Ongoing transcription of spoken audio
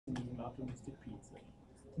optimistic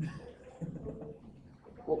pizza.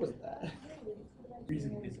 What was that?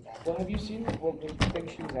 Reason is Well, have you seen what the thing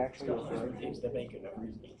she was actually referring to? it's the bacon of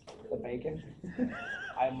reason. The bacon?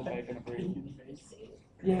 I'm the bacon of reason. Bacon face.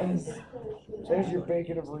 Yes! There's your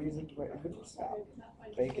bacon of reason. Stop.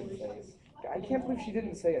 Bacon face. I can't believe she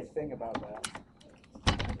didn't say a thing about that.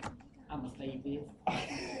 I'm gonna save this.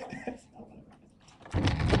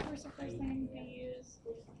 What was the first name they used?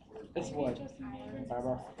 It's what? Justin Bieber.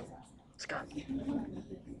 Starbucks. Scott.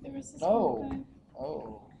 There was this Oh. one guy.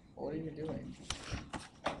 Oh. What are you doing?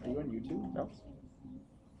 Are you on YouTube? No.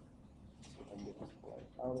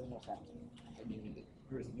 Oh, there's no sound.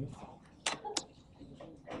 Where's the new song?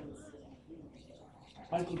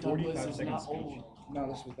 Michael 45 Douglas is second not speech. old. No,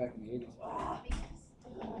 this was back in the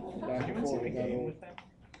 80s. Back You went before to we the got game old. with them?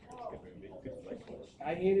 Good movie. Good flick.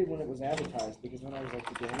 I hated when it was advertised because when I was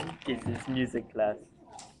like the game, This is music class.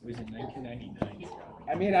 It was in 1999.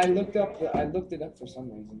 I mean, I looked it up for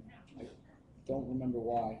some reason. I don't remember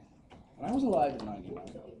why. And I was alive in '99.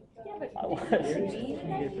 Yeah, but I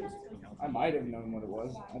was. I might have known what it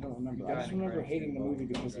was. I don't remember. I just remember hating the movie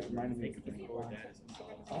because it reminded me of the game.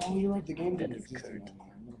 Oh, you're right. The game didn't That is exist Kurt. anymore.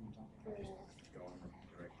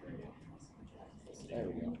 There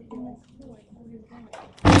we go.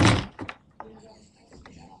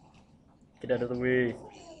 Get out of the way.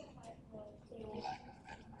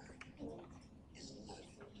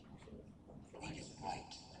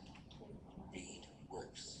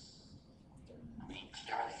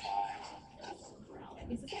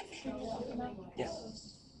 is it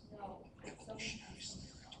Yes.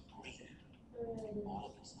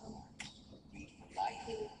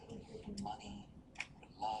 Money,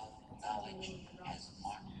 love, knowledge has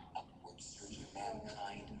marked upward surge of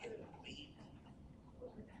mankind in greed.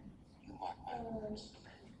 You mark my words.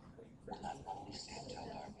 Will not only Santel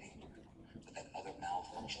our paper, but that other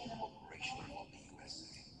malfunctioning corporation called the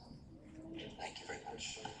USA. Thank you very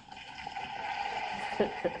much.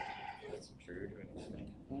 That's true.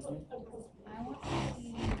 I want to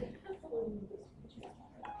see.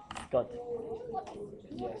 Scott.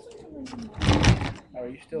 Are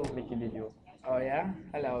you still? Make a video. Oh yeah.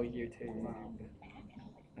 Hello, YouTube.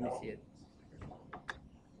 Let me see it.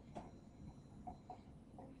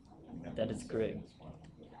 That is great.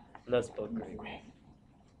 Let's spell great.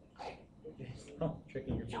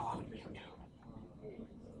 Tricking your business.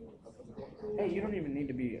 Hey, you don't even need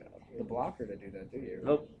to be the blocker to do that, do you?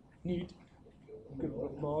 Nope. Neat. Good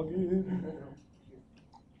login.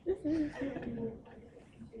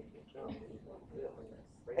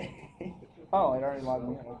 Oh, it already logged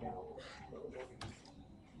me in. Okay.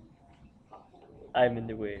 I'm in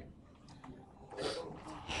the way.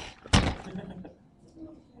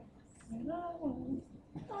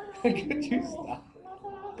 Could you stop?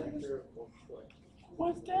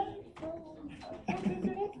 What's that?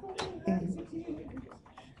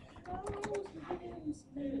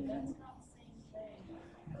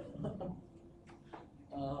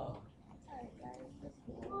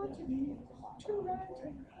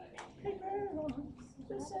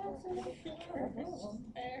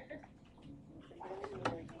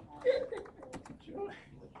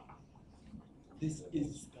 This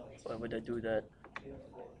is Why would I do that?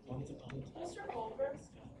 once upon a time. Mr. Goldberg,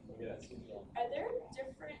 Yes. are there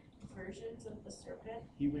different versions of the serpent?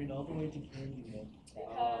 He ran all the way to Candyman.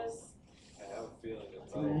 Because, I have a feeling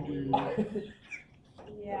it's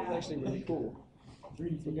It's yeah. actually really cool.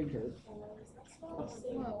 3D. Look at Kurt. Whoa, what's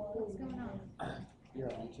going on?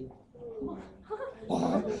 You're on too.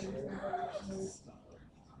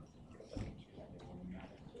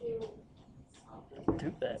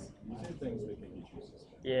 Too bad. These are things that can get you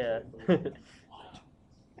suspended. Yeah.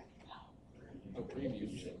 A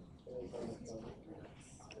preview shit.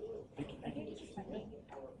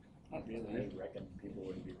 Not I really. reckon people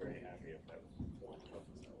wouldn't be very happy if that was.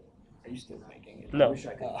 Are you still making it? I No. wish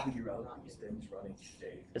I could figure out these things running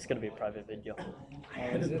today. It's gonna be a private video. I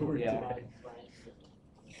had is a it? board Yeah. today.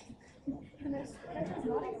 I wish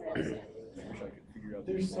I could figure out.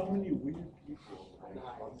 There's so many weird people.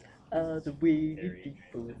 The way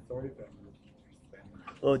people. Sorry if I'm.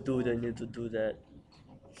 Oh, dude, I need to do that.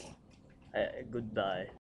 Goodbye.